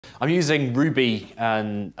I'm using Ruby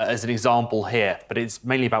as an example here, but it's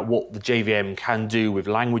mainly about what the JVM can do with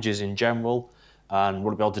languages in general and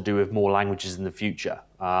what it'll be able to do with more languages in the future.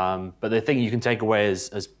 But the thing you can take away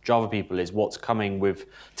as Java people is what's coming with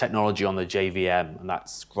technology on the JVM, and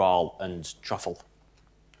that's Graal and Truffle.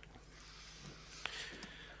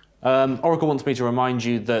 Oracle wants me to remind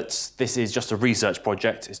you that this is just a research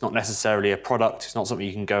project. It's not necessarily a product. It's not something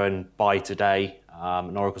you can go and buy today.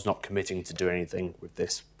 And Oracle's not committing to do anything with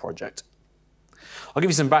this project. I'll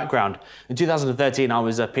give you some background. In 2013, I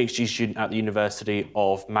was a PhD student at the University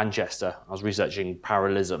of Manchester. I was researching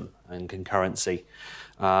parallelism and concurrency.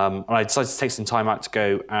 And I decided to take some time out to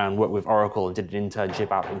go and work with Oracle and did an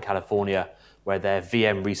internship out in California where their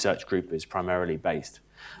VM research group is primarily based.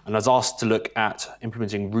 And I was asked to look at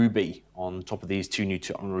implementing Ruby on top of these two new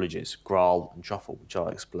technologies, Graal and Truffle, which I'll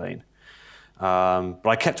explain. But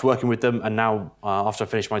I kept working with them, and now, after I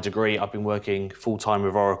finished my degree, I've been working full-time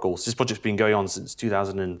with Oracle. So this project's been going on since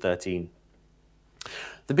 2013.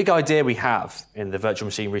 The big idea we have in the virtual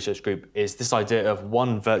machine research group is this idea of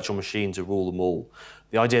one virtual machine to rule them all.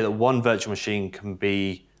 The idea that one virtual machine can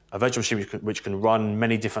be a virtual machine which can run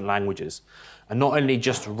many different languages, and not only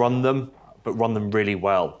just run them, but run them really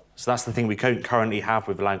well. So that's the thing we currently have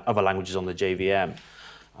with other languages on the JVM.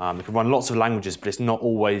 It can run lots of languages, but it's not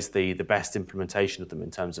always the best implementation of them in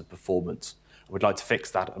terms of performance. We'd like to fix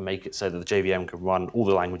that and make it so that the JVM can run all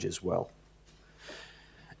the languages well.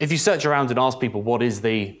 If you search around and ask people what is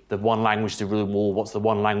the one language to rule them all, what's the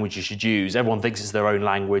one language you should use, everyone thinks it's their own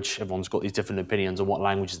language. Everyone's got these different opinions on what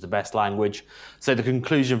language is the best language. So the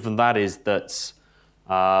conclusion from that is that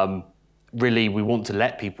really we want to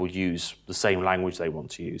let people use the same language they want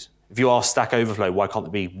to use. If you ask Stack Overflow, why can't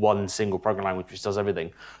there be one single programming language which does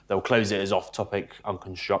everything? They'll close it as off-topic,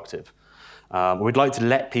 unconstructive. We'd like to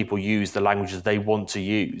let people use the languages they want to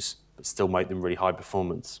use, but still make them really high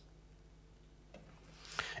performance.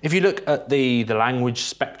 If you look at the language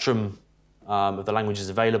spectrum of the languages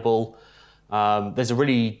available, there's a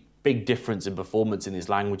really big difference in performance in these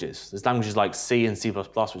languages. There's languages like C and C++,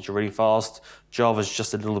 which are really fast. Java's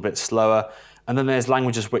just a little bit slower. And then there's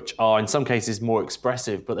languages which are, in some cases, more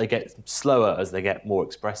expressive, but they get slower as they get more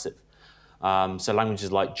expressive. So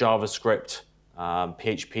languages like JavaScript,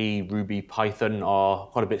 PHP, Ruby, Python are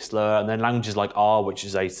quite a bit slower. And then languages like R, which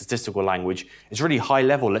is a statistical language, it's really high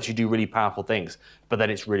level, lets you do really powerful things, but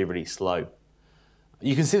then it's really, really slow.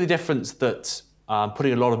 You can see the difference that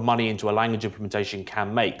putting a lot of money into a language implementation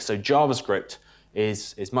can make. So JavaScript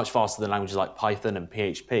is much faster than languages like Python and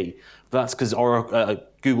PHP. But that's because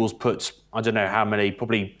Google's put, I don't know how many,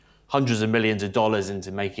 probably hundreds of millions of dollars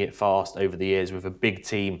into making it fast over the years with a big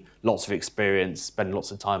team, lots of experience, spending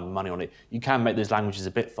lots of time and money on it. You can make those languages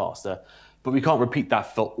a bit faster, but we can't repeat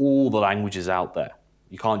that for all the languages out there.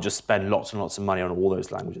 You can't just spend lots and lots of money on all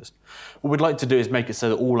those languages. What we'd like to do is make it so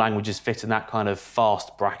that all languages fit in that kind of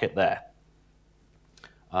fast bracket there.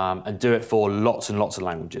 And do it for lots and lots of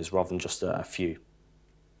languages rather than just a few.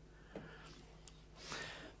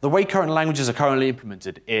 The way current languages are currently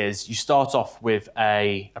implemented is you start off with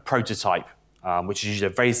a prototype, which is usually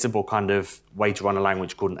a very simple kind of way to run a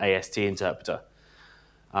language called an AST interpreter.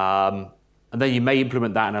 And then you may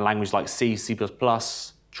implement that in a language like C, C++, try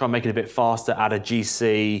and make it a bit faster, add a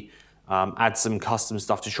GC, add some custom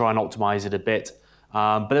stuff to try and optimize it a bit.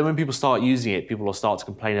 But then when people start using it, people will start to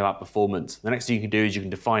complain about performance. The next thing you can do is you can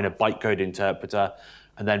define a bytecode interpreter,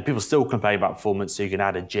 and then people still complain about performance, so you can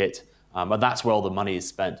add a JIT, and that's where all the money is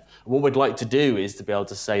spent. And what we'd like to do is to be able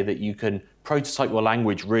to say that you can prototype your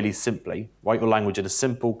language really simply, write your language in a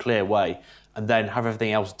simple, clear way, and then have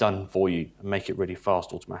everything else done for you and make it really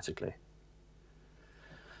fast automatically.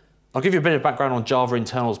 I'll give you a bit of background on Java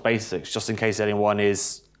internals basics, just in case anyone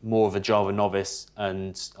is more of a Java novice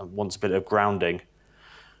and wants a bit of grounding.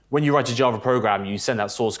 When you write a Java program, you send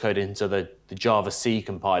that source code into the Java C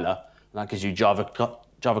compiler, and that gives you Java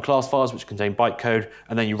class files which contain bytecode,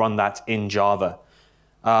 and then you run that in Java.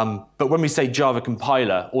 But when we say Java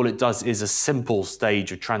compiler, all it does is a simple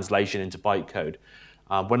stage of translation into bytecode.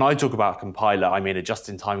 When I talk about compiler, I mean a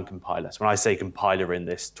just-in-time compiler. So when I say compiler in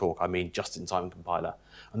this talk, I mean just-in-time compiler.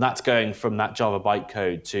 And that's going from that Java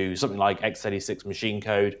bytecode to something like x86 machine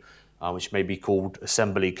code, which may be called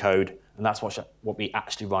assembly code, and that's what we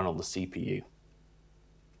actually run on the CPU.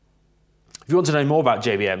 If you want to know more about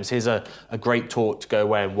JVMs, here's a great talk to go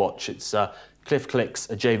away and watch. It's Cliff Clicks,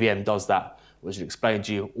 a JVM does that, which will explain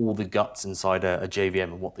to you all the guts inside a JVM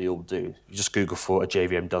and what they all do. You just Google for a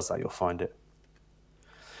JVM does that, you'll find it.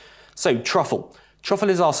 So Truffle. Truffle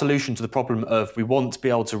is our solution to the problem of we want to be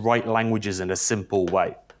able to write languages in a simple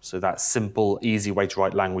way. So that simple, easy way to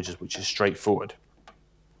write languages, which is straightforward.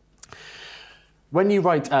 When you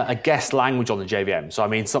write a guest language on the JVM, so I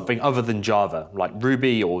mean something other than Java, like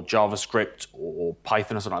Ruby or JavaScript or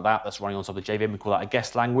Python or something like that, that's running on top of the JVM, we call that a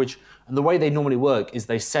guest language. And the way they normally work is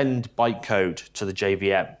they send bytecode to the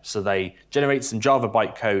JVM. So they generate some Java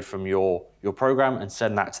bytecode from your program and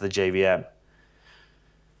send that to the JVM.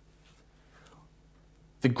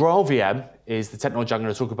 The Graal VM is the technology I'm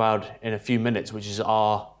going to talk about in a few minutes, which is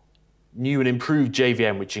our new and improved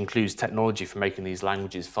JVM, which includes technology for making these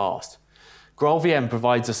languages fast. Graal VM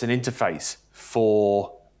provides us an interface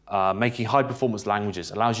for making high-performance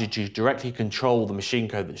languages, allows you to directly control the machine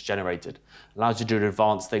code that's generated, allows you to do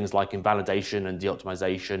advanced things like invalidation and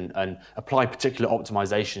de-optimization and apply particular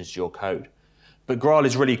optimizations to your code. But Graal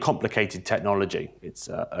is really complicated technology. It's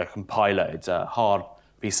a compiler. It's a hard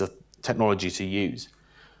piece of technology to use.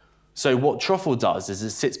 So what Truffle does is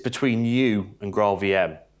it sits between you and Graal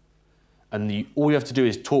VM. And all you have to do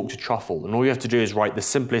is talk to Truffle, and all you have to do is write the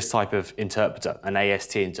simplest type of interpreter, an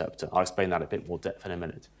AST interpreter. I'll explain that in a bit more depth in a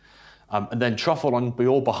minute. And then Truffle, on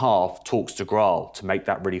your behalf, talks to Graal to make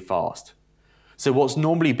that really fast. So what's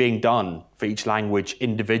normally being done for each language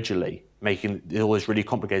individually, making all this really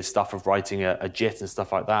complicated stuff of writing a JIT and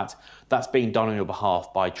stuff like that, that's being done on your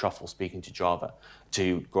behalf by Truffle speaking to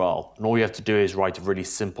Graal. And all you have to do is write a really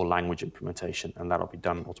simple language implementation, and that'll be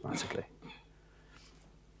done automatically.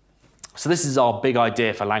 So this is our big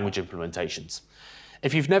idea for language implementations.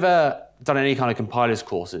 If you've never done any kind of compilers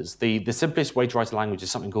courses, the simplest way to write a language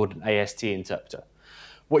is something called an AST interpreter.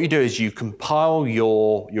 What you do is you compile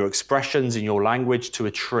your expressions in your language to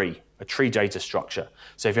a tree data structure.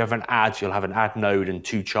 So if you have an add, you'll have an add node and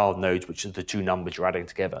two child nodes, which are the two numbers you're adding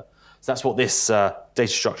together. So that's what this data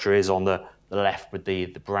structure is on the left with the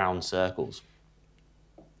brown circles.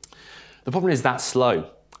 The problem is that's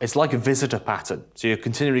slow. It's like a visitor pattern. So you're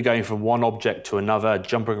continually going from one object to another,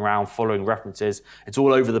 jumping around, following references. It's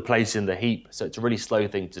all over the place in the heap, so it's a really slow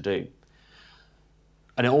thing to do.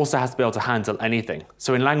 And it also has to be able to handle anything.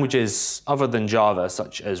 So in languages other than Java,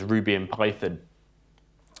 such as Ruby and Python,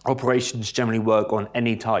 operations generally work on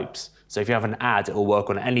any types. So if you have an add, it will work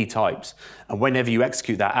on any types. And whenever you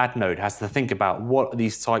execute that add node, it has to think about what are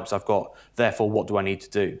these types I've got, therefore what do I need to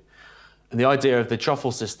do? And the idea of the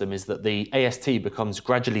Truffle system is that the AST becomes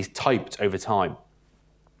gradually typed over time.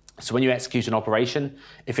 So when you execute an operation,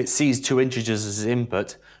 if it sees two integers as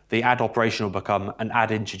input, the add operation will become an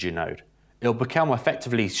add integer node. It'll become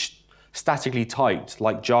effectively statically typed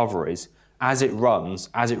like Java is as it runs,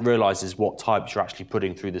 as it realizes what types you're actually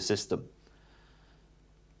putting through the system.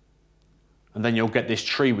 And then you'll get this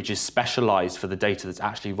tree which is specialized for the data that's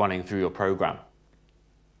actually running through your program.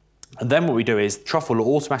 And then what we do is Truffle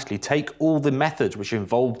will automatically take all the methods which are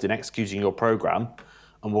involved in executing your program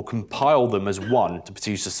and will compile them as one to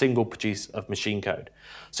produce a single piece of machine code.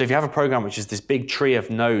 So if you have a program which is this big tree of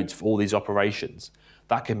nodes for all these operations,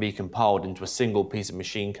 that can be compiled into a single piece of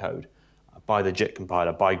machine code by the JIT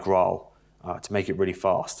compiler, by Graal, to make it really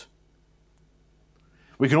fast.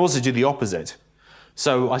 We can also do the opposite.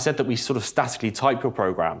 So I said that we sort of statically type your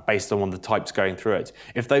program based on the types going through it.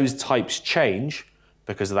 If those types change,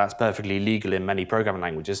 because that's perfectly legal in many programming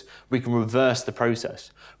languages, we can reverse the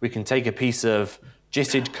process. We can take a piece of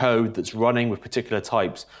JITted code that's running with particular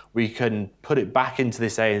types, we can put it back into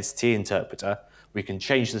this AST interpreter, we can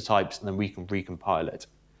change the types, and then we can recompile it.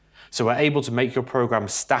 So we're able to make your program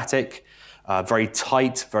static, very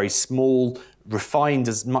tight, very small, refined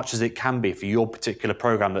as much as it can be for your particular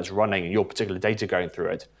program that's running and your particular data going through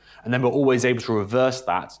it. And then we're always able to reverse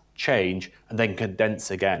that, change, and then condense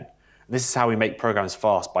again. This is how we make programs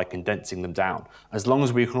fast, by condensing them down. As long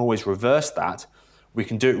as we can always reverse that, we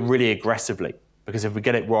can do it really aggressively, because if we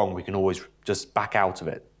get it wrong, we can always just back out of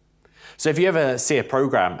it. So if you ever see a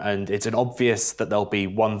program and it's an obvious that there'll be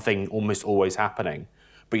one thing almost always happening,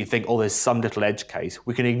 but you think, oh, there's some little edge case,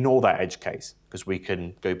 we can ignore that edge case, because we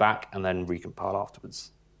can go back and then recompile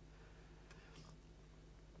afterwards.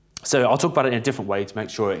 So I'll talk about it in a different way to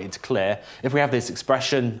make sure it's clear. If we have this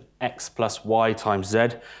expression, x plus y times z,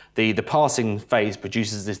 the parsing phase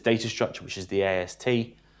produces this data structure, which is the AST.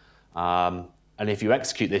 And if you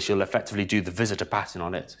execute this, you'll effectively do the visitor pattern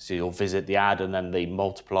on it. So you'll visit the add and then the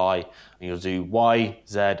multiply, and you'll do y,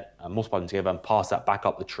 z, and multiply them together and pass that back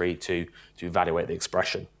up the tree to evaluate the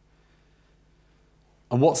expression.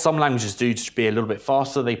 And what some languages do to be a little bit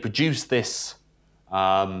faster, they produce this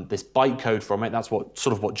bytecode from it. That's what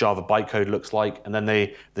Java bytecode looks like. And then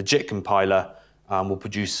the JIT compiler will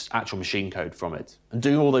produce actual machine code from it. And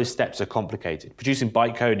doing all those steps are complicated. Producing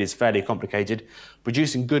bytecode is fairly complicated.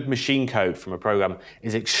 Producing good machine code from a program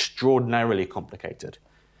is extraordinarily complicated.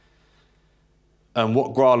 And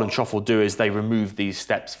what Graal and Truffle do is they remove these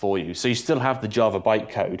steps for you. So you still have the Java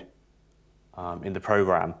bytecode, in the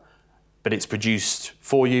program, but it's produced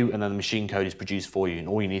for you, and then the machine code is produced for you, and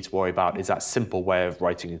all you need to worry about is that simple way of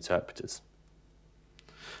writing interpreters.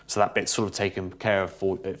 So that bit's sort of taken care of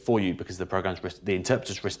for you because the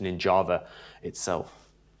interpreter's written in Java itself.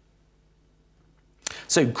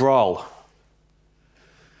 So Graal.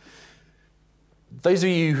 Those of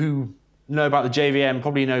you who know about the JVM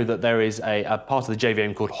probably know that there is a part of the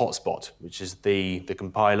JVM called Hotspot, which is the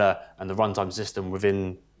compiler and the runtime system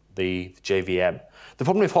within the JVM. The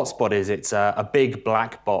problem with Hotspot is it's a big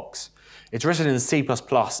black box. It's written in C++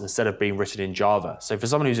 instead of being written in Java. So for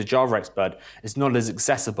someone who's a Java expert, it's not as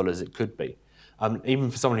accessible as it could be. Even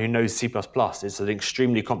for someone who knows C++, it's an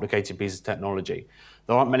extremely complicated piece of technology.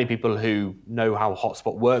 There aren't many people who know how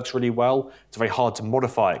Hotspot works really well. It's very hard to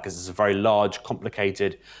modify it because it's a very large,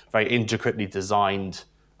 complicated, very intricately designed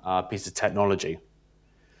piece of technology.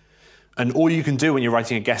 And all you can do when you're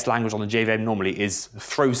writing a guest language on the JVM normally is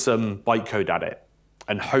throw some bytecode at it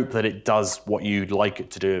and hope that it does what you'd like it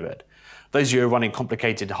to do with it. Those of you who are running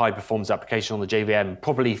complicated, high-performance applications on the JVM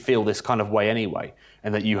probably feel this kind of way anyway,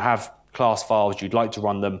 and that you have class files, you'd like to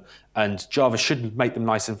run them, and Java should make them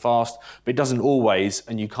nice and fast, but it doesn't always,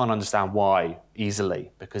 and you can't understand why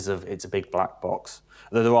easily because it's a big black box.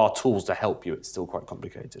 Though there are tools to help you, it's still quite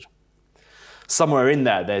complicated. Somewhere in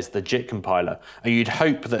there's the JIT compiler, and you'd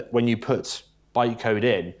hope that when you put bytecode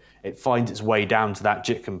in, it finds its way down to that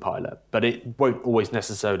JIT compiler, but it won't always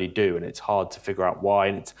necessarily do, and it's hard to figure out why,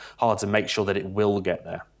 and it's hard to make sure that it will get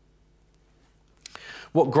there.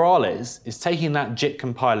 What Graal is taking that JIT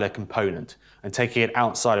compiler component and taking it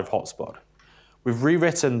outside of Hotspot. We've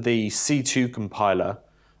rewritten the C2 compiler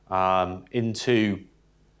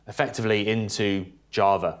effectively into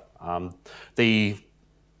Java.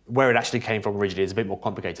 Where it actually came from originally is a bit more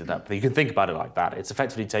complicated than that, but you can think about it like that. It's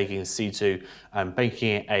effectively taking C2 and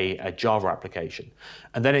making it a Java application.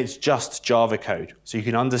 And then it's just Java code, so you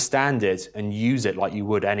can understand it and use it like you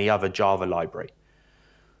would any other Java library.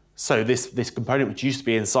 So this component, which used to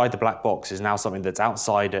be inside the black box, is now something that's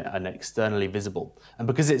outside and externally visible. And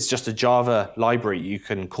because it's just a Java library, you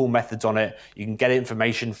can call methods on it, you can get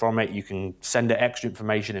information from it, you can send it extra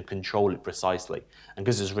information and control it precisely. And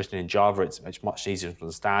because it's written in Java, it's much easier to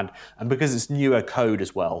understand. And because it's newer code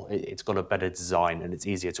as well, it's got a better design and it's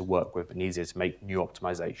easier to work with and easier to make new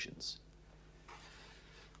optimizations.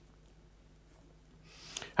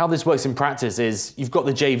 How this works in practice is you've got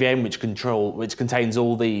the JVM which contains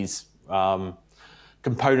all these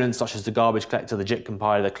components such as the garbage collector, the JIT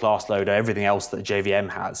compiler, the class loader, everything else that a JVM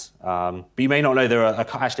has. But you may not know there are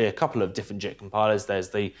actually a couple of different JIT compilers. There's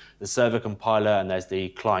the server compiler and there's the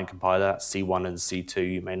client compiler, that's C1 and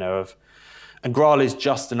C2 you may know of. And Graal is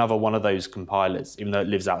just another one of those compilers, even though it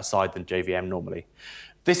lives outside the JVM normally.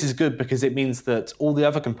 This is good because it means that all the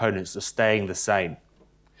other components are staying the same.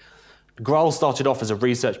 Graal started off as a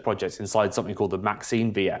research project inside something called the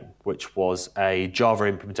Maxine VM, which was a Java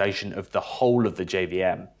implementation of the whole of the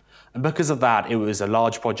JVM. And because of that, it was a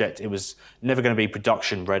large project. It was never going to be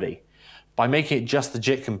production ready. By making it just the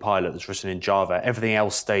JIT compiler that's written in Java, everything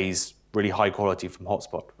else stays really high quality from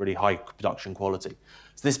Hotspot, really high production quality.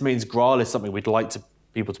 So this means Graal is something we'd like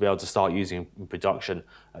people to be able to start using in production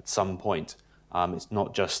at some point. It's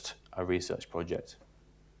not just a research project.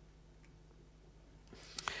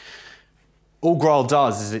 All Graal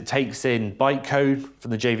does is it takes in bytecode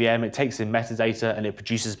from the JVM, it takes in metadata, and it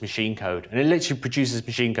produces machine code. And it literally produces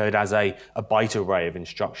machine code as a byte array of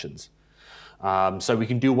instructions. So we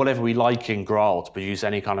can do whatever we like in Graal to produce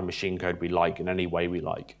any kind of machine code we like in any way we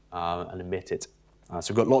like and emit it.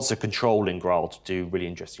 So we've got lots of control in Graal to do really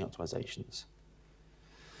interesting optimizations.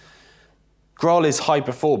 Graal is high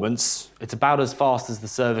performance. It's about as fast as the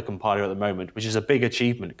server compiler at the moment, which is a big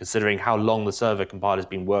achievement considering how long the server compiler has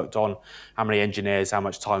been worked on, how many engineers, how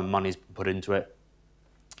much time and money has been put into it.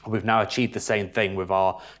 We've now achieved the same thing with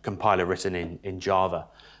our compiler written in Java.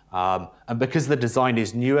 And because the design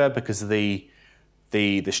is newer, because the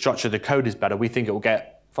structure of the code is better, we think it will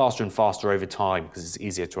get faster and faster over time because it's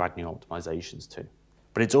easier to add new optimizations to.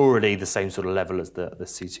 But it's already the same sort of level as the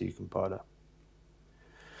C2 compiler.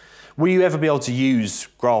 Will you ever be able to use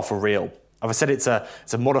Graal for real? As I said, it's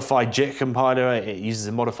a modified JIT compiler. It uses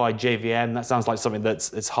a modified JVM. That sounds like something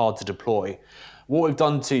it's hard to deploy. What we've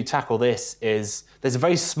done to tackle this is there's a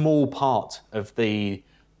very small part of the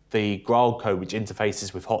Graal code which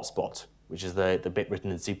interfaces with Hotspot, which is the bit written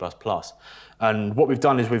in C++. And what we've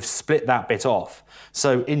done is we've split that bit off.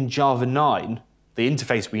 So in Java 9, the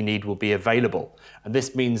interface we need will be available. And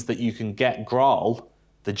this means that you can get Graal,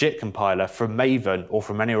 the JIT compiler, from Maven or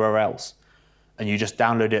from anywhere else. And you just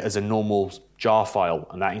download it as a normal jar file,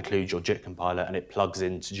 and that includes your JIT compiler, and it plugs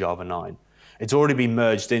into Java 9. It's already been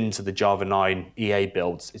merged into the Java 9 EA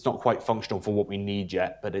builds. It's not quite functional for what we need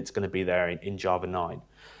yet, but it's going to be there in Java 9.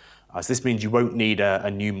 So this means you won't need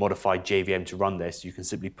a new modified JVM to run this. You can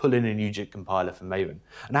simply pull in a new JIT compiler from Maven.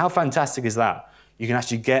 And how fantastic is that? You can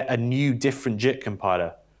actually get a new different JIT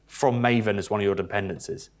compiler from Maven as one of your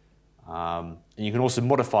dependencies. And you can also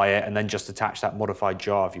modify it and then just attach that modified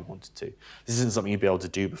jar if you wanted to. This isn't something you'd be able to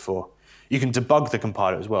do before. You can debug the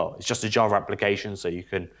compiler as well. It's just a Java application, so you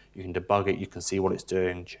can debug it, you can see what it's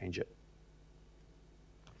doing, change it.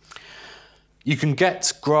 You can get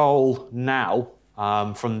Graal now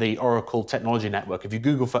from the Oracle Technology Network. If you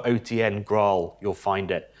Google for OTN Graal, you'll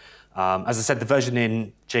find it. As I said, the version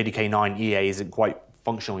in JDK 9 EA isn't quite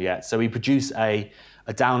functional yet, so we produce a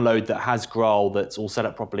download that has Graal that's all set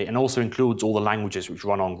up properly and also includes all the languages which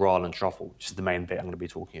run on Graal and Truffle, which is the main bit I'm going to be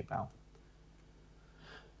talking about.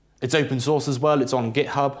 It's open source as well. It's on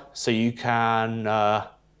GitHub, so you can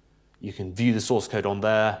view the source code on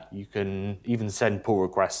there. You can even send pull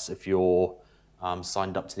requests if you're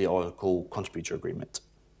signed up to the Oracle Contributor Agreement.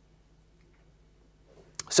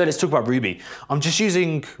 So let's talk about Ruby. I'm just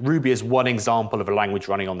using Ruby as one example of a language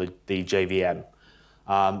running on the JVM.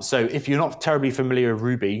 So if you're not terribly familiar with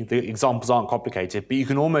Ruby, the examples aren't complicated, but you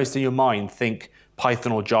can almost in your mind think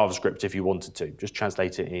Python or JavaScript if you wanted to. Just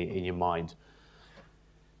translate it in your mind.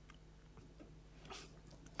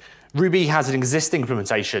 Ruby has an existing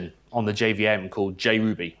implementation on the JVM called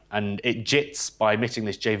JRuby, and it JITs by emitting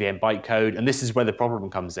this JVM bytecode, and this is where the problem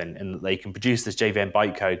comes in that they can produce this JVM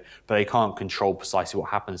bytecode, but they can't control precisely what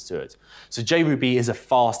happens to it. So JRuby is a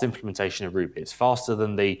fast implementation of Ruby. It's faster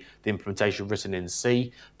than the implementation written in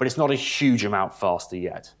C, but it's not a huge amount faster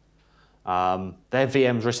yet. Their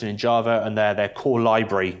VM is written in Java, and their core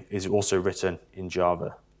library is also written in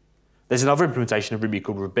Java. There's another implementation of Ruby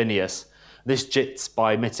called Rubinius. This JITs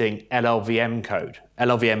by emitting LLVM code.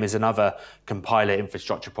 LLVM is another compiler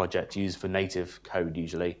infrastructure project used for native code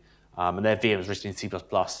usually. And their VM is written in C++,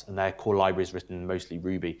 and their core library is written in mostly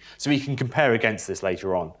Ruby. So we can compare against this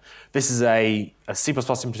later on. This is a C++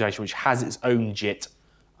 implementation which has its own JIT,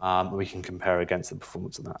 and we can compare against the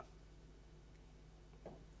performance of that.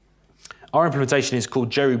 Our implementation is called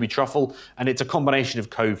JRuby Truffle, and it's a combination of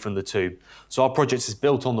code from the two. So our project is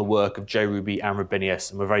built on the work of JRuby and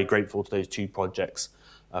Rubinius, and we're very grateful to those two projects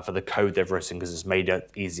for the code they've written because it's made it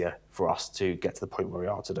easier for us to get to the point where we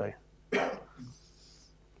are today.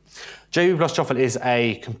 JRuby plus Truffle is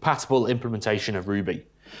a compatible implementation of Ruby.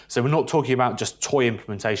 So we're not talking about just toy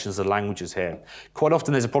implementations of languages here. Quite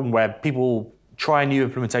often there's a problem where people try a new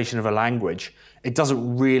implementation of a language, it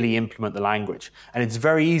doesn't really implement the language. And it's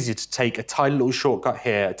very easy to take a tiny little shortcut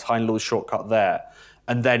here, a tiny little shortcut there,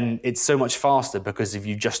 and then it's so much faster because if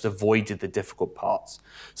you just avoided the difficult parts.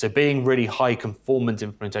 So being really high conformant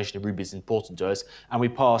implementation of Ruby is important to us, and we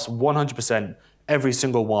pass 100% every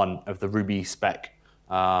single one of the Ruby spec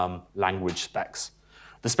language specs.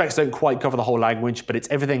 The specs don't quite cover the whole language, but it's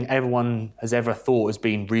everything everyone has ever thought has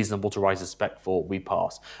been reasonable to write a spec for, we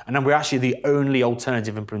pass. And then we're actually the only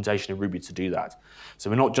alternative implementation of Ruby to do that.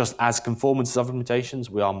 So we're not just as conformant as other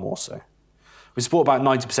implementations, we are more so. We support about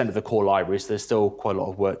 90% of the core libraries, so there's still quite a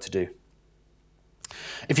lot of work to do.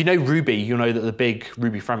 If you know Ruby, you'll know that the big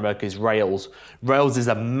Ruby framework is Rails. Rails is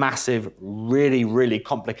a massive, really, really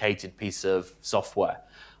complicated piece of software.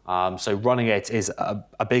 So running it is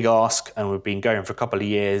a big ask, and we've been going for a couple of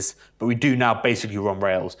years, but we do now basically run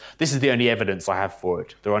Rails. This is the only evidence I have for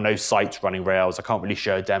it. There are no sites running Rails. I can't really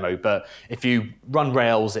show a demo, but if you run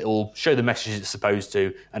Rails, it will show the messages it's supposed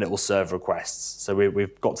to, and it will serve requests. So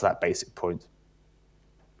we've got to that basic point.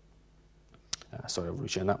 Sorry,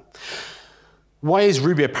 I've shown that. Why is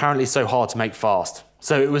Ruby apparently so hard to make fast?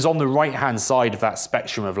 So it was on the right-hand side of that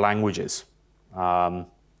spectrum of languages.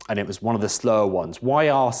 And it was one of the slower ones. Why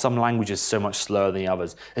are some languages so much slower than the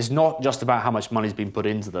others? It's not just about how much money's been put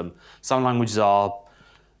into them. Some languages they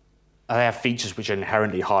have features which are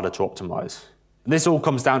inherently harder to optimize. And this all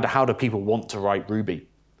comes down to how do people want to write Ruby.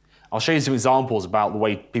 I'll show you some examples about the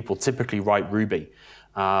way people typically write Ruby.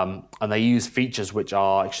 And they use features which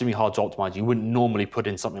are extremely hard to optimize. You wouldn't normally put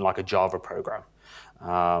in something like a Java program.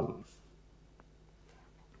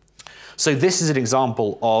 So this is an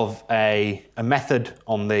example of a method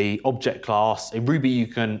on the object class. In Ruby, you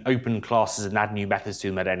can open classes and add new methods to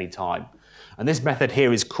them at any time. And this method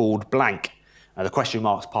here is called blank. The question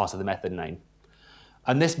mark's part of the method name.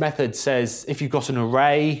 And this method says if you've got an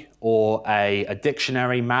array or a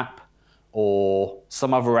dictionary map or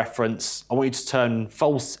some other reference, I want you to turn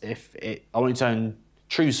false I want you to turn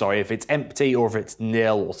true, sorry, if it's empty or if it's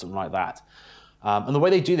nil or something like that. And the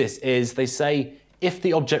way they do this is they say, if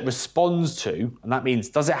the object responds to, and that means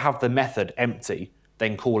does it have the method empty,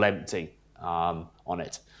 then call empty. on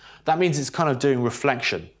it. That means it's kind of doing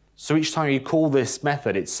reflection. So each time you call this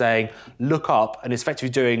method, it's saying look up, and it's effectively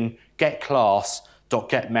doing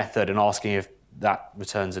getClass.getMethod and asking if that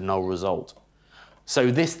returns a null result.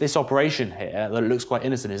 So this operation here, that looks quite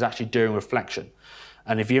innocent, is actually doing reflection.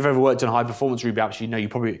 And if you've ever worked on high-performance Ruby apps, you know you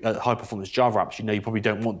probably, high-performance Java apps, you know you probably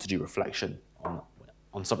don't want to do reflection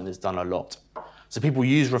on something that's done a lot. So people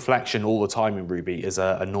use reflection all the time in Ruby as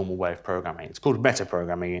a normal way of programming. It's called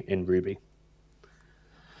meta-programming in Ruby.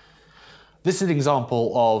 This is an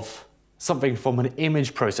example of something from an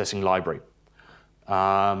image processing library.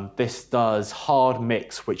 This does hard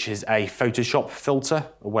mix, which is a Photoshop filter,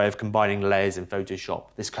 a way of combining layers in Photoshop.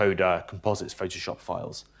 This code composites Photoshop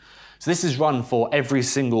files. So this is run for every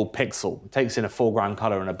single pixel. It takes in a foreground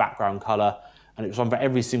color and a background color, and it's run for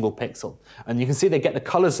every single pixel. And you can see they get the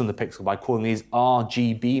colors from the pixel by calling these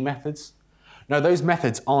RGB methods. Now, those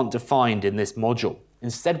methods aren't defined in this module.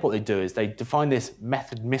 Instead, what they do is they define this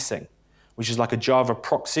method missing, which is like a Java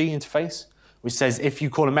proxy interface, which says if you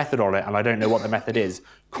call a method on it and I don't know what the method is,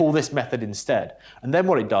 call this method instead. And then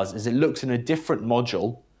what it does is it looks in a different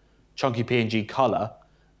module, chunky PNG color,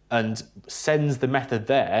 and sends the method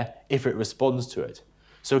there if it responds to it.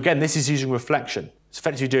 So again, this is using reflection. It's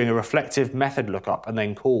effectively doing a reflective method lookup and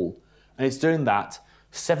then call. And it's doing that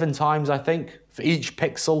 7 times, I think, for each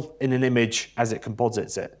pixel in an image as it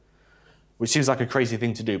composites it, which seems like a crazy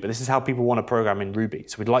thing to do, but this is how people want to program in Ruby.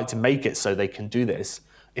 So we'd like to make it so they can do this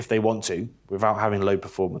if they want to, without having low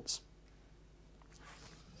performance.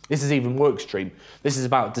 This is even workstream. This is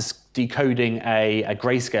about decoding a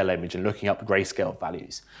grayscale image and looking up grayscale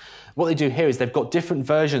values. What they do here is they've got different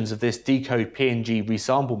versions of this decode PNG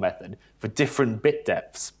resample method for different bit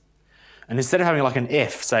depths. And instead of having like an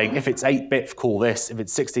if, saying if it's 8-bit, call this, if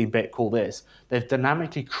it's 16-bit, call this, they've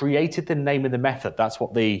dynamically created the name of the method. That's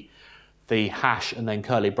what the hash and then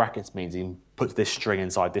curly brackets means. He puts this string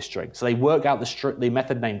inside this string. So they work out the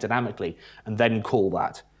method name dynamically and then call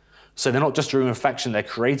that. So they're not just doing reflection, they're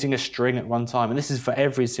creating a string at runtime, and this is for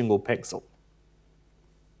every single pixel.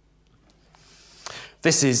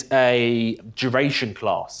 This is a duration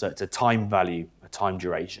class, so it's a time value, a time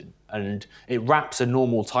duration, and it wraps a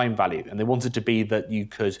normal time value, and they want it to be that you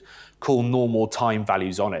could call normal time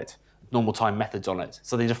values on it, normal time methods on it.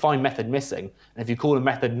 So they define method missing, and if you call a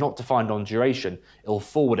method not defined on duration, it'll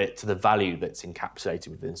forward it to the value that's encapsulated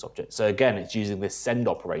within this object. So again, it's using this send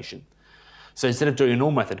operation. So instead of doing a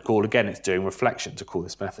normal method call, again, it's doing reflection to call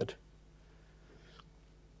this method.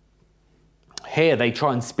 Here, they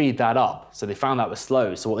try and speed that up. So they found that was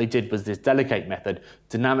slow. So what they did was this delegate method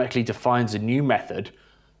dynamically defines a new method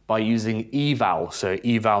by using eval. So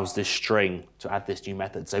eval's this string to add this new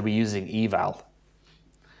method. So we're using eval.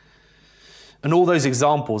 And all those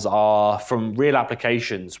examples are from real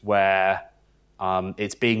applications where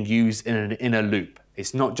it's being used in an inner loop.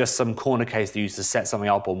 It's not just some corner case they use to set something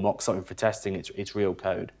up or mock something for testing, it's real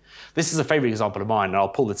code. This is a favorite example of mine, and I'll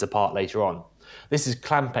pull this apart later on. This is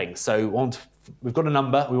clamping. So we've got a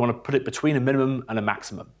number, we want to put it between a minimum and a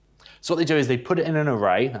maximum. So what they do is they put it in an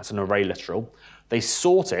array, that's an array literal, they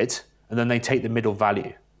sort it, and then they take the middle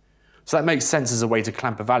value. So that makes sense as a way to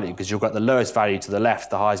clamp a value, because you've got the lowest value to the left,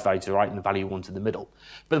 the highest value to the right, and the value you want in the middle.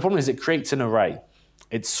 But the problem is it creates an array.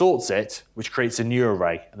 It sorts it, which creates a new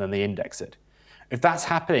array, and then they index it. If that's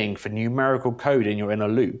happening for numerical code in your inner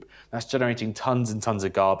loop, that's generating tons and tons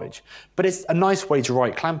of garbage. But it's a nice way to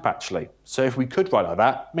write clamp, actually. So if we could write like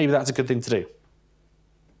that, maybe that's a good thing to do.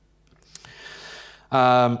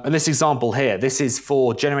 And this example here, this is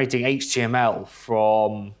for generating HTML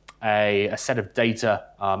from a set of data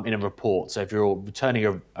in a report. So if you're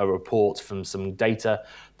returning a report from some data,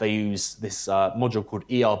 they use this module called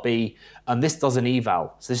ERB, and this does an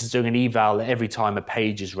eval. So this is doing an eval every time a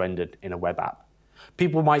page is rendered in a web app.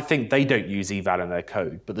 People might think they don't use eval in their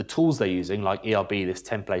code, but the tools they're using, like ERB, this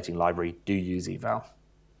templating library, do use eval.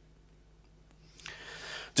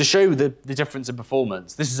 To show the difference in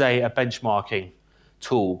performance, this is a benchmarking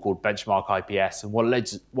tool called Benchmark IPS, and what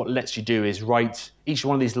it lets you do is write, each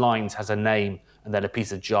one of these lines has a name and then a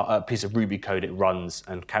piece of Ruby code it runs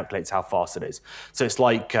and calculates how fast it is. So it's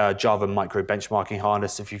like Java micro benchmarking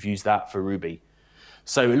harness if you've used that for Ruby.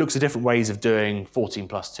 So it looks at different ways of doing 14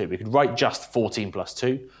 plus 2. We could write just 14 plus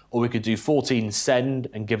 2, or we could do 14 send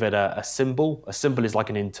and give it a symbol. A symbol is like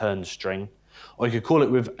an intern string. Or you could call it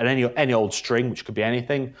with any old string, which could be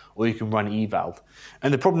anything, or you can run eval.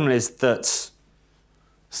 And the problem is that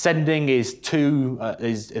sending is 3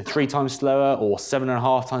 times slower, or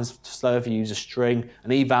 7.5 times slower if you use a string,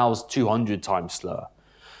 and eval's 200 times slower.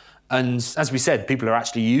 And as we said, people are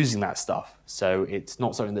actually using that stuff, so it's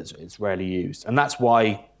not something that's rarely used. And that's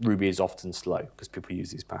why Ruby is often slow, because people use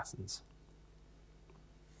these patterns.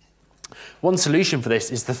 One solution for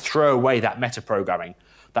this is to throw away that metaprogramming,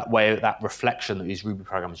 that reflection that these Ruby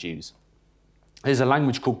programs use. There's a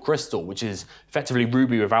language called Crystal, which is effectively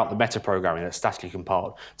Ruby without the metaprogramming that's statically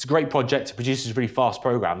compiled. It's a great project, it produces really fast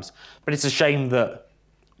programs, but it's a shame that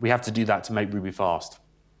we have to do that to make Ruby fast.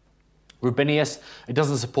 Rubinius, it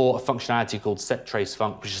doesn't support a functionality called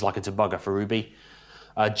setTraceFunc, which is like a debugger for Ruby.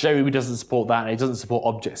 JRuby doesn't support that, and it doesn't support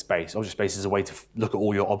object space. Object space is a way to look at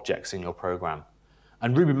all your objects in your program.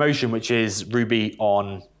 And RubyMotion, which is Ruby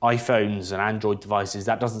on iPhones and Android devices,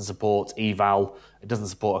 that doesn't support eval. It doesn't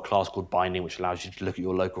support a class called binding, which allows you to look at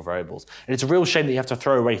your local variables. And it's a real shame that you have to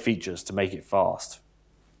throw away features to make it fast.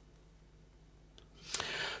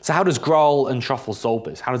 So how does Graal and Truffle solve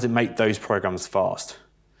this? How does it make those programs fast?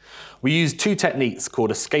 We use two techniques called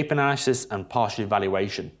escape analysis and partial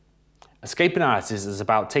evaluation. Escape analysis is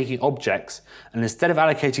about taking objects and instead of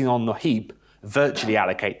allocating on the heap, virtually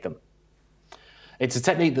allocate them. It's a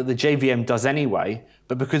technique that the JVM does anyway,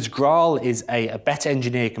 but because Graal is a better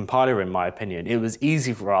engineered compiler in my opinion, it was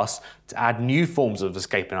easy for us to add new forms of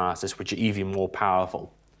escape analysis which are even more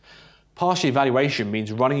powerful. Partial evaluation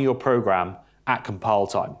means running your program at compile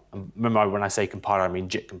time. And remember, when I say compiler, I mean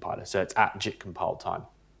JIT compiler, so it's at JIT compile time.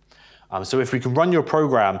 So if we can run your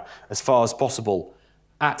program as far as possible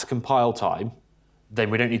at compile time,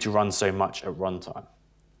 then we don't need to run so much at runtime.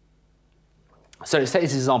 So let's take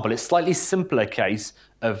this example. It's a slightly simpler case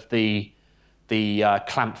of the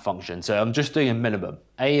clamp function. So I'm just doing a minimum,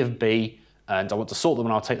 A of B, and I want to sort them,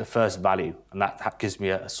 and I'll take the first value, and that gives me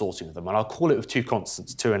a sorting of them. And I'll call it with two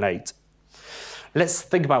constants, 2 and 8. Let's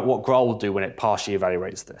think about what Graal will do when it partially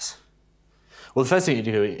evaluates this. Well, the first thing it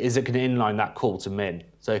can do is it can inline that call to min.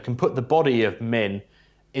 So it can put the body of min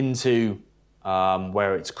into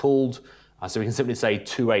where it's called. So we can simply say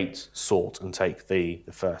 2.8 sort and take the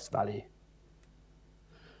first value.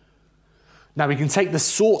 Now we can take the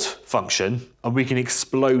sort function and we can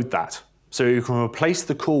explode that. So you can replace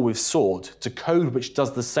the call with sort to code which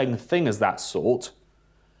does the same thing as that sort,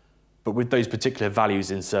 but with those particular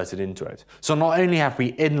values inserted into it. So not only have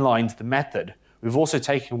we inlined the method, we've also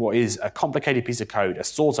taken what is a complicated piece of code, a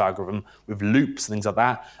sort algorithm with loops and things like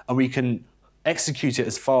that, and we can execute it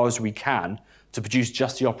as far as we can to produce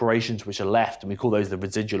just the operations which are left, and we call those the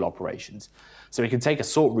residual operations. So we can take a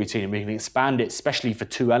sort routine and we can expand it, especially for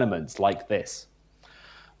two elements like this.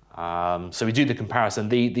 So we do the comparison.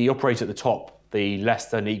 The operator at the top, the less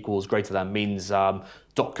than, equals, greater than, means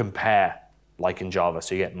dot compare, like in Java.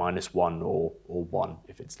 So you get -1 or 1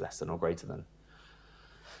 if it's less than or greater than.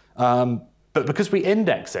 But because we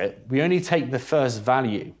index it, we only take the first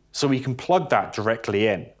value. So we can plug that directly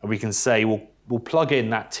in, and we can say, we'll plug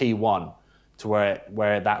in that T1 to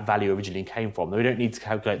where that value originally came from. Then we don't need to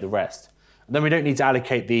calculate the rest. And then we don't need to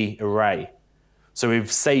allocate the array. So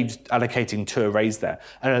we've saved allocating 2 arrays there.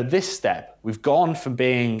 And at this step, we've gone from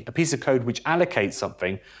being a piece of code which allocates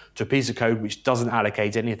something to a piece of code which doesn't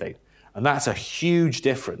allocate anything. And that's a huge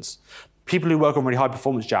difference. People who work on really high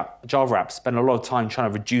performance Java apps spend a lot of time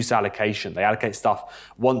trying to reduce allocation. They allocate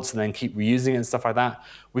stuff once and then keep reusing it and stuff like that.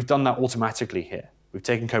 We've done that automatically here. We've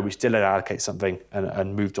taken code which did allocate something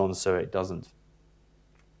and moved on so it doesn't.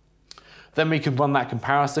 Then we can run that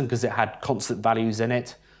comparison because it had constant values in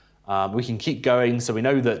it. We can keep going, so we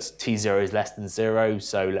know that T0 is less than 0,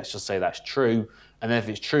 so let's just say that's true. And then if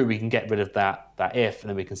it's true, we can get rid of that if, and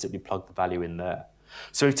then we can simply plug the value in there.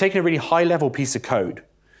 So we've taken a really high-level piece of code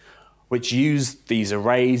which used these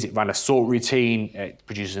arrays. It ran a sort routine, it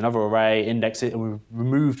produced another array, indexed it, and we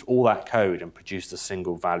removed all that code and produced a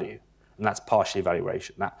single value. And that's partial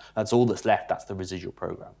evaluation. That's all that's left, that's the residual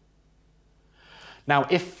program. Now,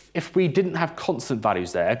 if we didn't have constant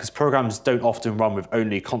values there, because programs don't often run with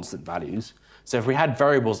only constant values, so if we had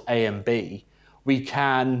variables A and B, we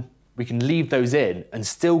can leave those in and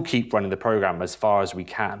still keep running the program as far as we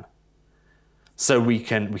can. So we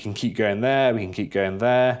can keep going there, we can keep going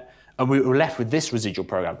there, and we're left with this residual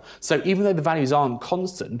program. So even though the values aren't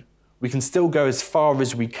constant, we can still go as far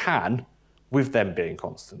as we can with them being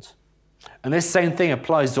constant. And this same thing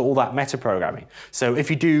applies to all that metaprogramming. So if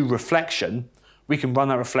you do reflection, we can run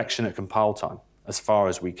that reflection at compile time as far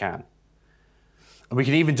as we can. And we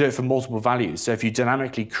can even do it for multiple values. So if you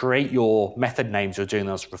dynamically create your method names you're doing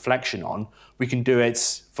this reflection on, we can do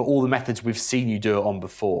it for all the methods we've seen you do it on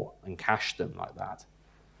before and cache them like that.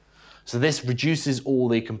 So this reduces all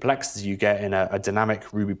the complexity you get in a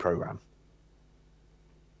dynamic Ruby program.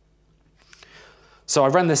 So I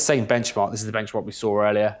ran this same benchmark. This is the benchmark we saw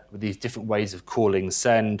earlier with these different ways of calling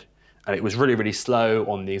send. And it was really, really slow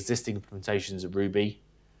on the existing implementations of Ruby.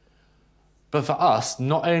 But for us,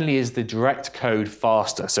 not only is the direct code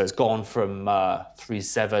faster, so it's gone from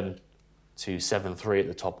 3.7 to 7.3 at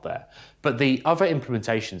the top there. But the other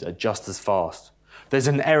implementations are just as fast. There's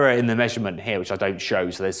an error in the measurement here, which I don't show,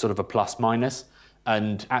 so there's sort of a plus minus,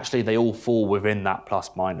 and actually they all fall within that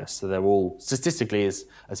plus minus, so they're all statistically as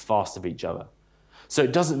fast as each other. So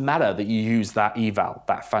it doesn't matter that you use that eval,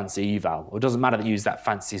 that fancy eval, or it doesn't matter that you use that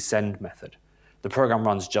fancy send method. The program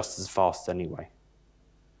runs just as fast anyway.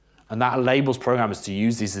 And that enables programmers to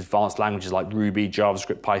use these advanced languages like Ruby,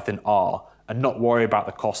 JavaScript, Python, R, and not worry about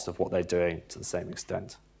the cost of what they're doing to the same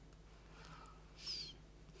extent.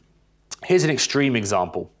 Here's an extreme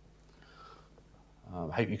example.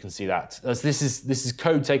 I hope you can see that. This is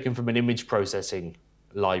code taken from an image processing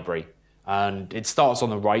library. And it starts on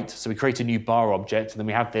the right, so we create a new bar object, and then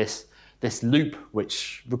we have this loop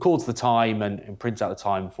which records the time and prints out the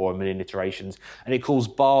time for 1,000,000 iterations, and it calls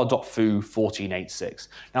bar.foo 1486.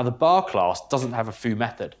 Now the bar class doesn't have a foo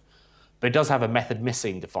method, but it does have a method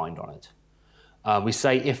missing defined on it. We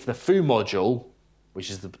say if the foo module,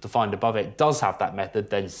 which is defined above it, does have that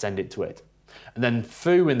method, then send it to it. And then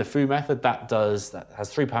foo in the foo method, that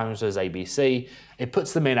has 3 parameters, A, B, C. It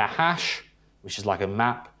puts them in a hash, which is like a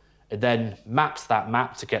map. It then maps that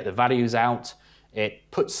map to get the values out. It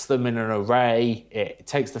puts them in an array. It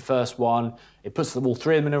takes the first one. It puts them all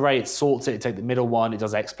three in an array. It sorts it. It takes the middle one. It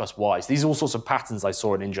does X plus Y. So these are all sorts of patterns I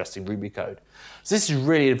saw in interesting Ruby code. So this is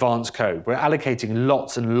really advanced code. We're allocating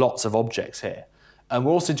lots and lots of objects here. And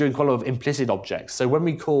we're also doing quite a lot of implicit objects. So when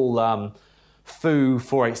we call foo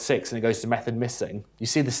 486 and it goes to method missing, you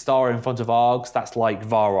see the star in front of args, that's like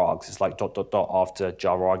var args, it's like ... after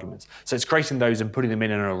Java arguments. So it's creating those and putting them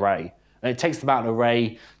in an array. And it takes them out of an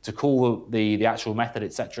array to call the actual method,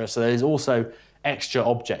 etc. So there's also extra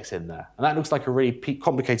objects in there. And that looks like a really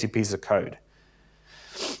complicated piece of code.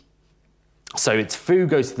 So it's foo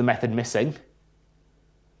goes to the method missing,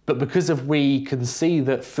 but because we can see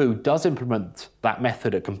that foo does implement that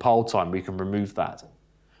method at compile time, we can remove that.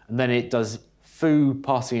 And then it does foo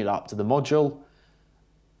passing it up to the module,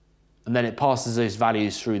 and then it passes those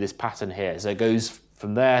values through this pattern here. So it goes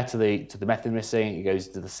from there to the method missing, it goes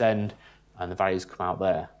to the send, and the values come out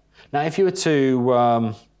there. Now, if you were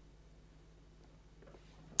to,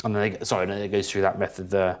 and then it goes through that method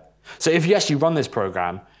there. So if you actually run this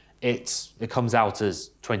program, it comes out as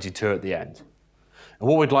 22 at the end. And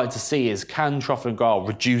what we'd like to see is, can Truffle and Graal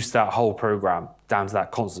reduce that whole program down to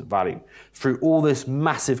that constant value through all this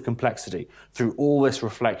massive complexity, through all this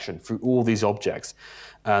reflection, through all these objects?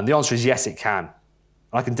 And the answer is yes, it can.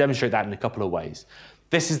 I can demonstrate that in a couple of ways.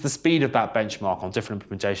 This is the speed of that benchmark on different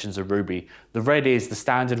implementations of Ruby. The red is the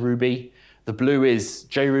standard Ruby. The blue is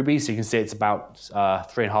JRuby, so you can see it's about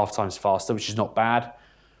 3.5 times faster, which is not bad.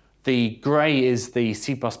 The gray is the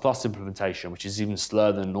C++ implementation, which is even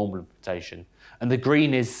slower than a normal implementation. And the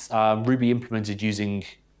green is Ruby implemented using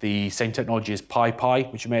the same technology as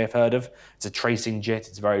PyPy, which you may have heard of. It's a tracing JIT,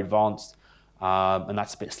 it's very advanced, and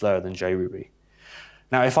that's a bit slower than JRuby.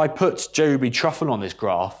 Now, if I put JRuby Truffle on this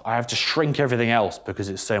graph, I have to shrink everything else because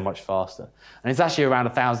it's so much faster. And it's actually around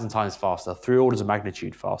 1,000 times faster, 3 orders of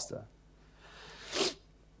magnitude faster.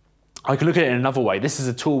 I can look at it in another way. This is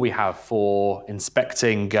a tool we have for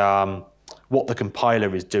inspecting what the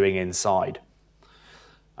compiler is doing inside.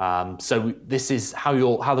 So this is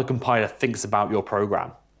how the compiler thinks about your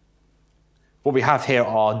program. What we have here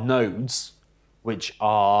are nodes, which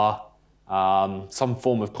are some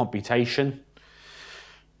form of computation.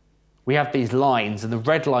 We have these lines, and the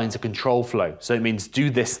red lines are control flow. So it means do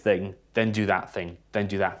this thing, then do that thing, then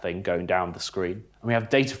do that thing, going down the screen. And we have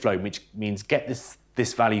data flow, which means get this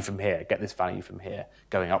value from here, get this value from here,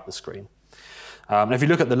 going up the screen. And if you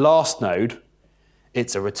look at the last node,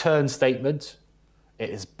 it's a return statement. It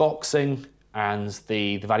is boxing, and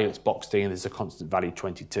the value it's boxed in is a constant value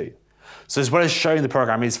 22. So as well as showing the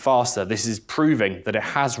program is faster, this is proving that it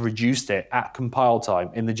has reduced it at compile time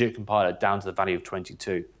in the JIT compiler down to the value of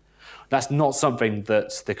 22. That's not something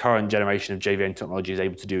that the current generation of JVM technology is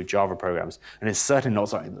able to do with Java programs, and it's certainly not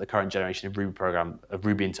something that the current generation of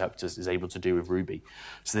Ruby interpreters is able to do with Ruby.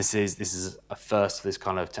 So this is a first for this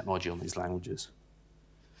kind of technology on these languages.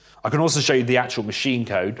 I can also show you the actual machine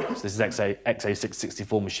code. So this is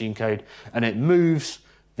x86-64 machine code, and it moves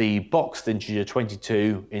the boxed integer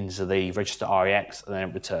 22 into the register REX, and then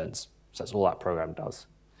it returns. So that's all that program does.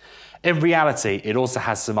 In reality, it also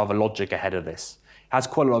has some other logic ahead of this. It has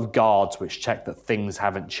quite a lot of guards which check that things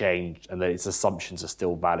haven't changed and that its assumptions are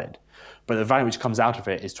still valid. But the value which comes out of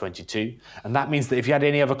it is 22, and that means that if you had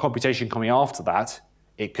any other computation coming after that,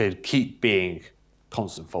 it could keep being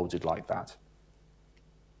constant folded like that.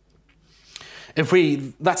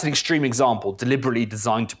 That's an extreme example, deliberately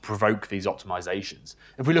designed to provoke these optimizations.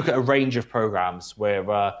 If we look at a range of programs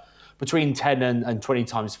where between 10 and 20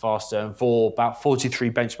 times faster, and for about 43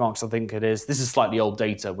 benchmarks, I think it is. This is slightly old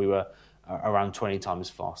data. We were around 20 times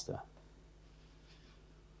faster.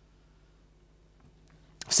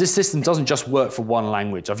 So this system doesn't just work for one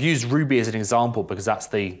language. I've used Ruby as an example because that's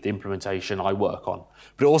the implementation I work on.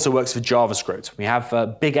 But it also works for JavaScript. We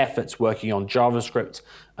have big efforts working on JavaScript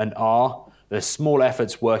and R. There's small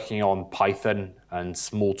efforts working on Python and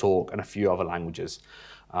Smalltalk and a few other languages.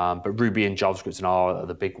 But Ruby and JavaScript and R are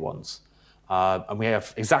the big ones. And we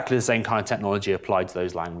have exactly the same kind of technology applied to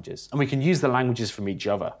those languages. And we can use the languages from each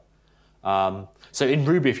other. So in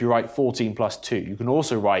Ruby, if you write 14 plus 2, you can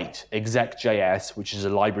also write exec.js, which is a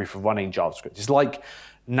library for running JavaScript. It's like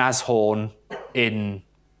Nashorn it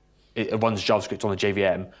runs JavaScript on the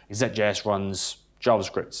JVM. Exec.js runs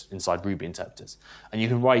JavaScript inside Ruby interpreters. And you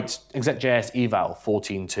can write exec.js eval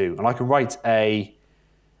 14.2. And I can write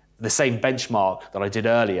the same benchmark that I did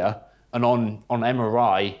earlier. And on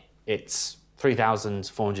MRI, it's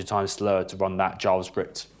 3,400 times slower to run that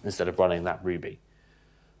JavaScript instead of running that Ruby.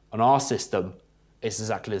 On our system, it's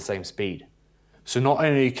exactly the same speed. So not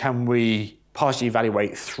only can we partially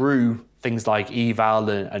evaluate through things like eval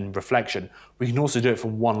and reflection, we can also do it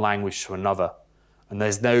from one language to another. And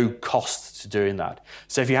there's no cost to doing that.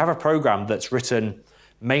 So if you have a program that's written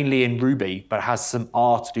mainly in Ruby, but has some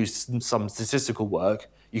R to do some statistical work,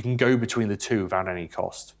 you can go between the two without any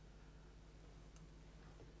cost.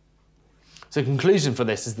 So the conclusion for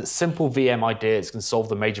this is that simple VM ideas can solve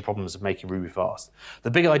the major problems of making Ruby fast.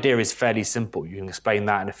 The big idea is fairly simple. You can explain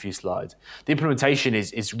that in a few slides. The implementation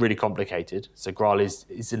is really complicated. So Graal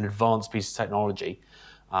is an advanced piece of technology,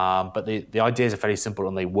 but the ideas are fairly simple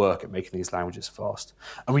and they work at making these languages fast.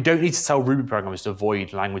 And we don't need to tell Ruby programmers to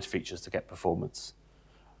avoid language features to get performance.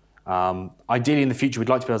 Ideally in the future, we'd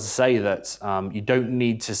like to be able to say that you don't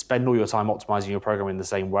need to spend all your time optimizing your program in the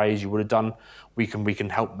same way as you would have done. We can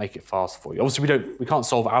help make it fast for you. Obviously, we can't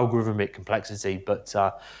solve algorithmic complexity, but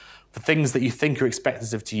for things that you think are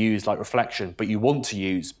expectative to use, like reflection, but you want to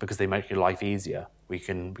use because they make your life easier, we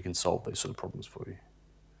can solve those sort of problems for you.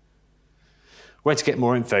 Where to get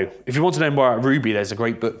more info? If you want to know more about Ruby, there's a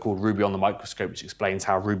great book called Ruby on the Microscope, which explains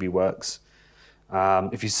how Ruby works.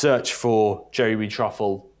 If you search for Joey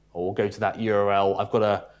Truffle, or go to that URL, I've got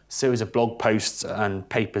a series of blog posts and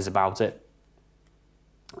papers about it.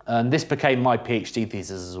 And this became my PhD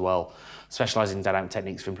thesis as well, specializing in dynamic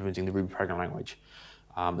techniques for implementing the Ruby programming language.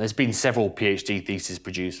 There's been several PhD theses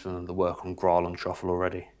produced from the work on Graal and Truffle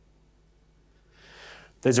already.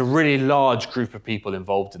 There's a really large group of people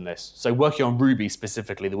involved in this. So working on Ruby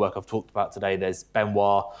specifically, the work I've talked about today, there's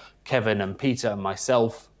Benoit, Kevin and Peter and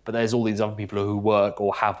myself, but there's all these other people who work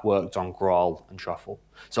or have worked on Graal and Truffle.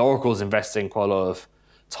 So Oracle's investing quite a lot of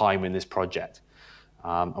time in this project.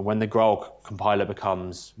 And when the Graal compiler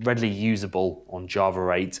becomes readily usable on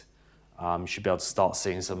Java 8, you should be able to start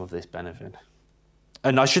seeing some of this benefit.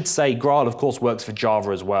 And I should say Graal, of course, works for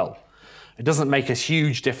Java as well. It doesn't make a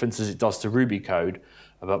huge difference as it does to Ruby code,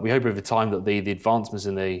 but we hope over time that the advancements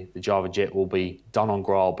in the Java JIT will be done on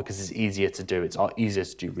Graal because it's easier to do. It's easier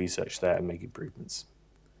to do research there and make improvements.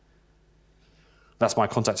 That's my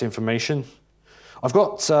contact information. I've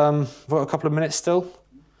got a couple of minutes still.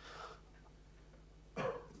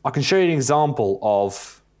 I can show you an example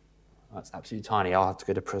of, that's absolutely tiny. I'll have to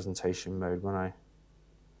go to presentation mode when I,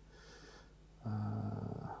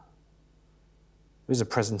 there's a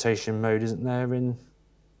presentation mode, isn't there, in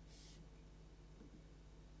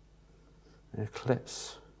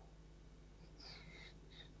Eclipse?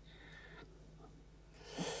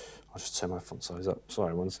 I'll just turn my font size up.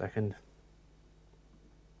 Sorry, 1 second.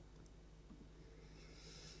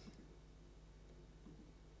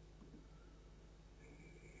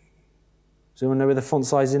 Does anyone know where the font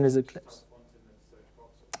size in is Eclipse?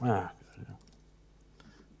 Ah.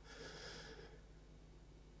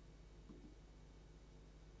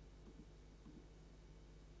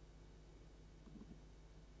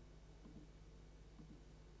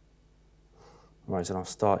 Right, so I'll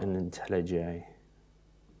start in IntelliJ.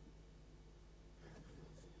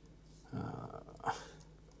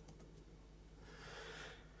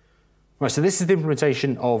 Right, so this is the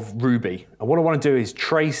implementation of Ruby. And what I want to do is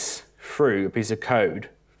trace through a piece of code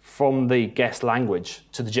from the guest language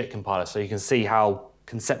to the JIT compiler so you can see how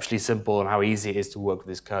conceptually simple and how easy it is to work with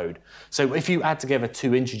this code. So if you add together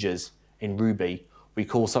two integers in Ruby, we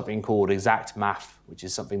call something called exact math, which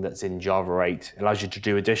is something that's in Java 8. It allows you to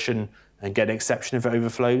do addition and get an exception if it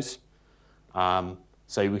overflows.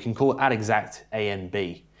 So we can call add exact A and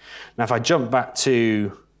B. Now if I jump back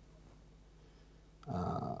to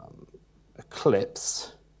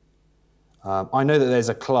Eclipse, I know that there's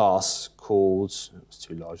a class called, it's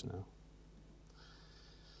too large now.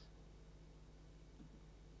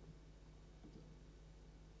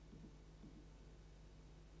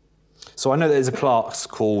 So I know there's a class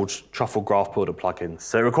called Truffle Graph Builder plugin.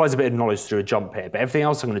 So it requires a bit of knowledge to do a jump here, but everything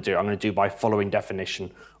else I'm going to do by following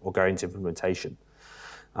definition or going to implementation.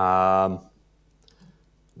 Now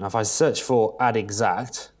if I search for add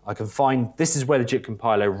exact, I can find, this is where the JIT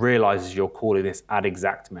compiler realizes you're calling this add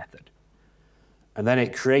exact method. And then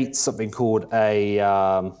it creates something called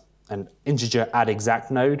an integer add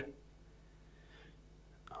exact node.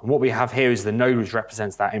 And what we have here is the node which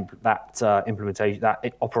represents that implementation,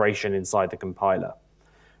 that operation inside the compiler.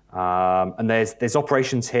 And there's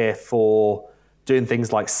operations here for doing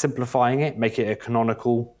things like simplifying it, making it a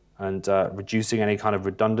canonical, and reducing any kind of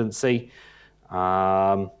redundancy.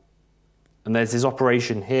 And there's this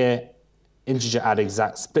operation here, integer add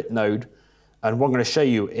exact split node. And what I'm going to show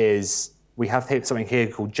you is we have something here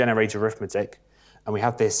called generate arithmetic, and we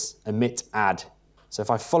have this emit add. So if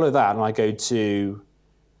I follow that and I go to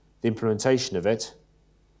the implementation of it,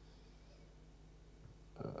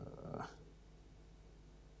 and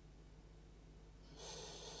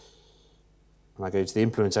I go to the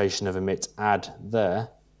implementation of emit add there,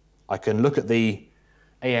 I can look at the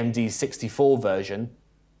AMD 64 version,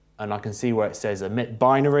 and I can see where it says emit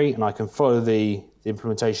binary, and I can follow the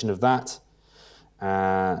implementation of that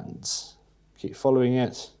and keep following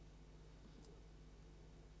it.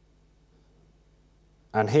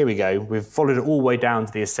 And here we go. We've followed it all the way down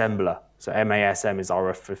to the assembler. So MASM is our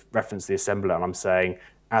reference to the assembler, and I'm saying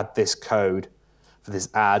add this code for this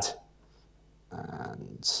add,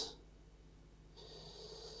 and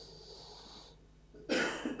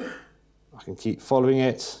I can keep following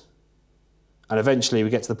it. And eventually we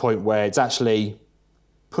get to the point where it's actually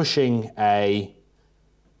pushing a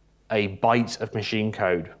byte of machine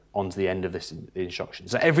code onto the end of this instruction.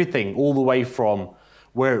 So everything, all the way from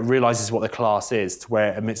where it realizes what the class is to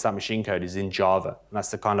where it emits that machine code is in Java. And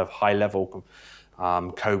that's the kind of high-level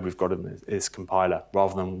code we've got in this compiler,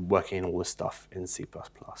 rather than working in all this stuff in C++. So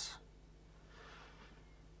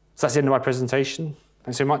that's the end of my presentation.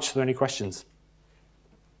 Thanks so much. Are there any questions?